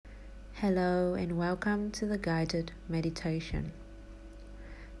Hello and welcome to the guided meditation.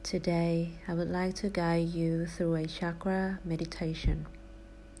 Today, I would like to guide you through a chakra meditation.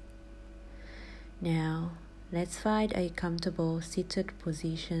 Now, let's find a comfortable seated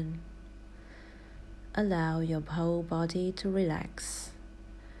position. Allow your whole body to relax.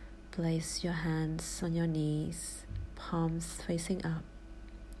 Place your hands on your knees, palms facing up.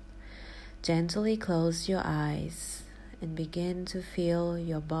 Gently close your eyes and begin to feel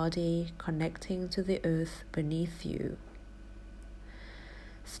your body connecting to the earth beneath you.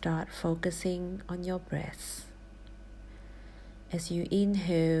 Start focusing on your breath. As you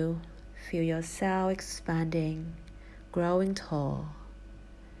inhale, feel yourself expanding, growing tall.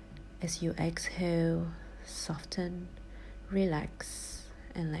 As you exhale, soften, relax,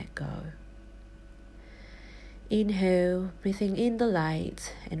 and let go. Inhale, breathing in the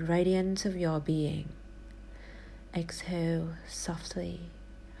light and radiance of your being. Exhale softly.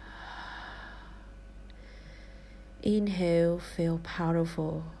 Inhale, feel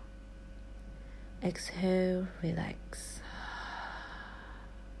powerful. Exhale, relax.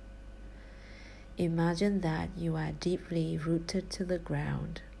 Imagine that you are deeply rooted to the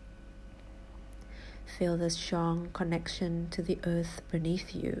ground. Feel the strong connection to the earth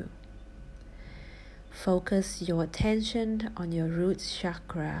beneath you. Focus your attention on your root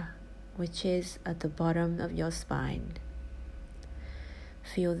chakra, which is at the bottom of your spine.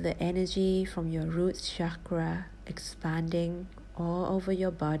 Feel the energy from your root chakra expanding all over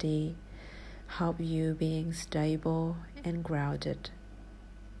your body, help you being stable and grounded.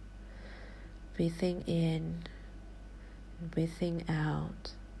 Breathing in, breathing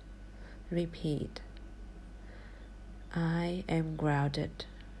out. Repeat. I am grounded.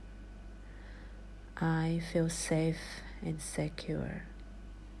 I feel safe and secure.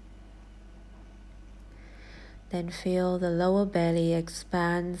 Then feel the lower belly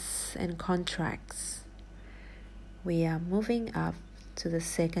expands and contracts. We are moving up to the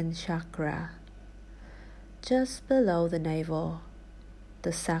second chakra, just below the navel,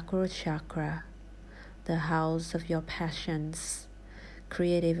 the sacral chakra, the house of your passions,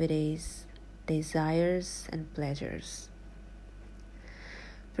 creativities, desires, and pleasures.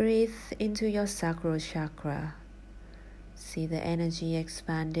 Breathe into your sacral chakra. See the energy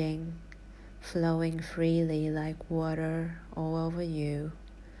expanding, flowing freely like water all over you.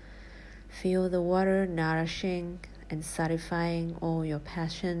 Feel the water nourishing and satisfying all your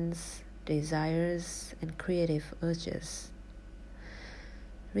passions, desires, and creative urges.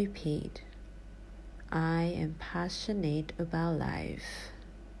 Repeat. I am passionate about life.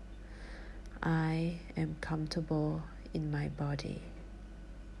 I am comfortable in my body.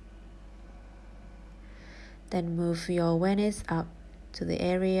 Then move your awareness up to the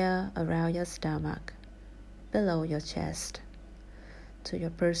area around your stomach, below your chest, to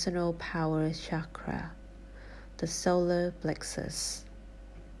your personal power chakra, the solar plexus.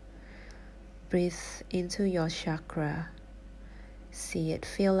 Breathe into your chakra. See it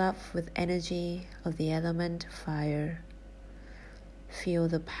fill up with energy of the element fire. Feel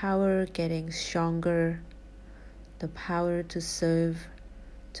the power getting stronger, the power to serve,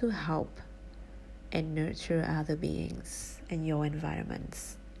 to help, and nurture other beings and your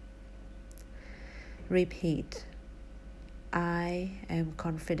environments. Repeat. I am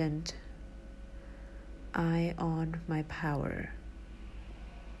confident. I own my power.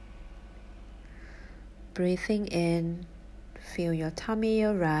 Breathing in, feel your tummy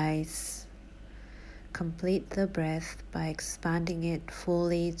arise. Complete the breath by expanding it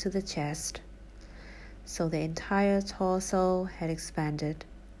fully to the chest, so the entire torso had expanded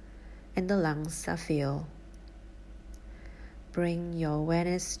and the lungs are filled. Bring your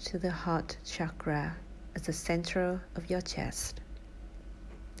awareness to the heart chakra at the center of your chest.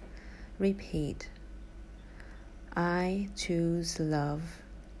 Repeat. I choose love.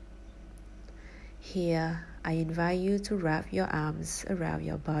 Here, I invite you to wrap your arms around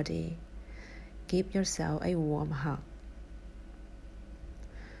your body. Give yourself a warm hug.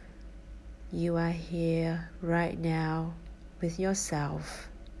 You are here right now with yourself,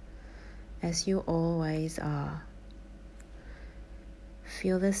 as you always are.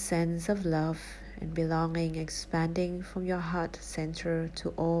 Feel the sense of love and belonging expanding from your heart center to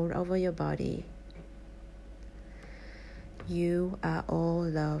all over your body. You are all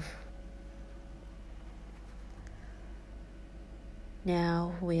love.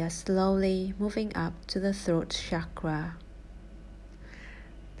 Now we are slowly moving up to the throat chakra,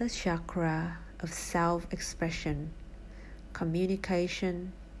 the chakra of self-expression,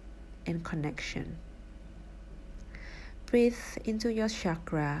 communication, and connection. Breathe into your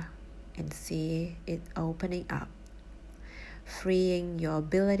chakra and see it opening up. freeing your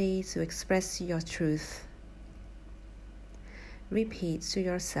ability to express your truth. Repeat to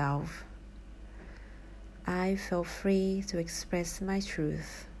yourself, I feel free to express my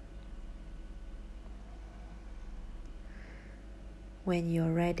truth. When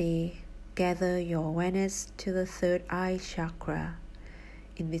you're ready, gather your awareness to the third eye chakra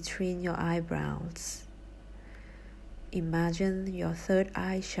in between your eyebrows. Imagine your third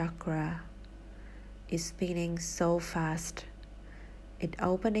eye chakra is spinning so fast, it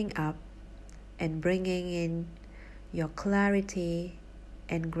opening up and bringing in your clarity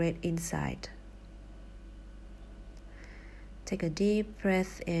and great insight. Take a deep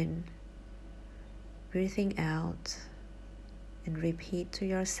breath in, breathing out, and repeat to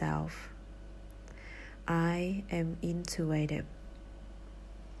yourself, I am intuitive.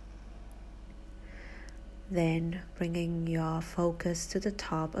 Then bringing your focus to the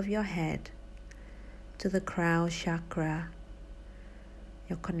top of your head, to the crown chakra,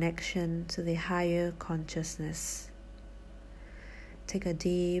 your connection to the higher consciousness. Take a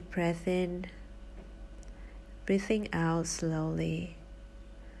deep breath in, breathing out slowly.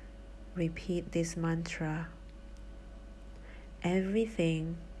 Repeat this mantra.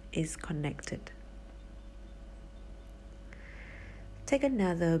 Everything is connected. Take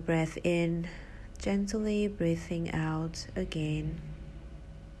another breath in, gently breathing out again.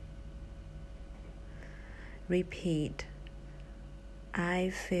 Repeat,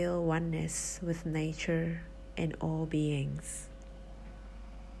 I feel oneness with nature and all beings.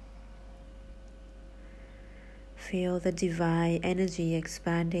 Feel the divine energy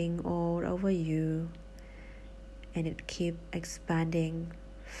expanding all over you, and it keeps expanding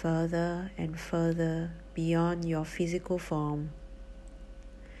further and further beyond your physical form.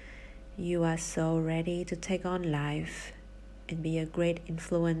 You are so ready to take on life and be a great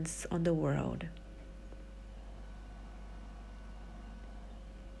influence on the world.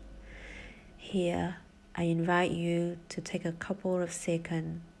 Here, I invite you to take a couple of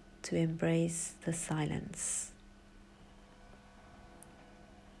seconds to embrace the silence.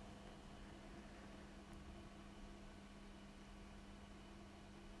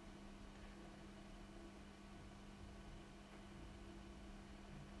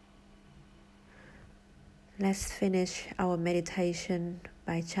 Let's finish our meditation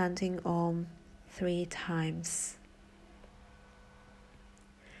by chanting Om 3 times.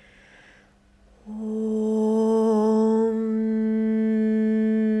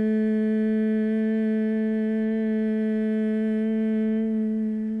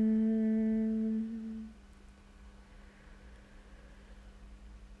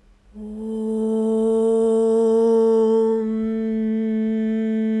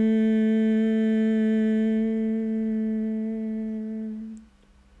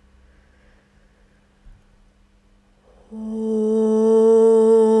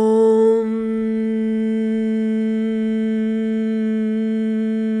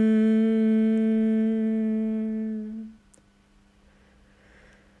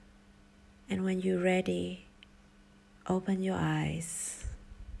 And when you're ready, open your eyes.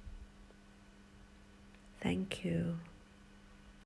 Thank you.